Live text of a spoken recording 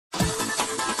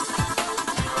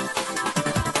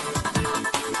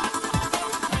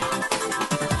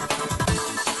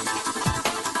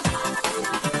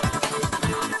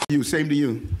you. Same to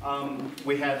you.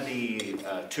 We had the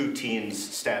two teens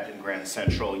stabbed in Grand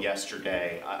Central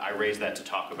yesterday. I raised that to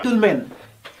talk about. Gentlemen,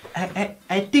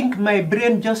 I think my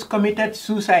brain just committed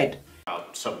suicide.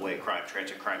 Subway crime,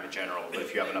 transit crime in general. But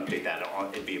if you have an update that on,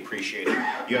 it'd be appreciated.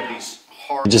 You have these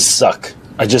hard. I just suck.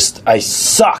 I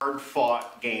suck.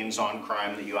 Hard-fought gains on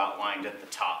crime that you outlined at the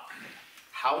top.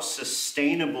 How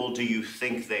sustainable do you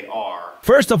think they are?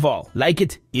 First of all, like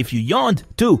it if you yawned.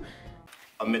 Two,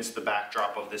 amidst the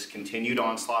backdrop of this continued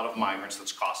onslaught of migrants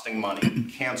that's costing money,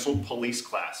 canceled police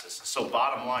classes. So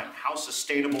bottom line, how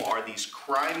sustainable are these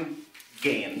crime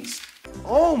gains?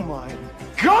 Oh my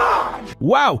God!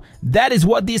 Wow, that is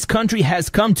what this country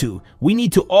has come to. We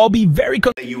need to all be very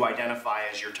that you identify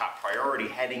as your top priority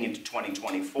heading into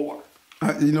 2024.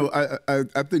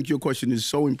 I think your question is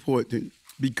so important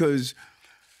because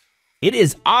it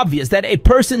is obvious that a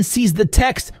person sees the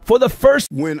text for the first.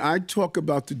 When I talk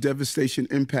about the devastation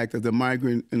impact of the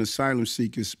migrant and asylum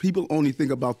seekers, people only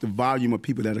think about the volume of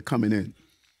people that are coming in.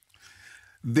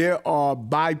 There are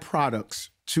byproducts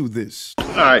to this. All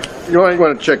right, you ain't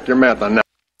going to check your math on that.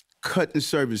 Cut in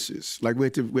services, like we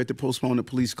had to postpone the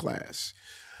police class.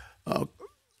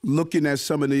 Looking at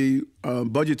some of the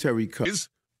budgetary cuts.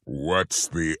 What's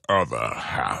the other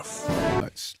half?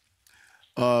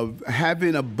 Of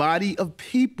having a body of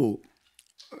people,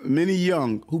 many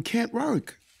young, who can't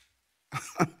work.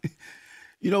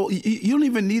 You don't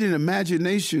even need an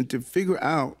imagination to figure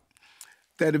out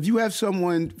that if you have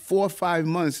someone 4 or 5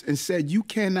 months and said you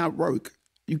cannot work,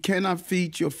 you cannot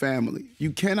feed your family,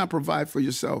 you cannot provide for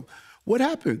yourself, what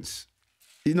happens?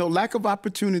 Lack of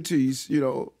opportunities,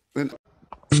 and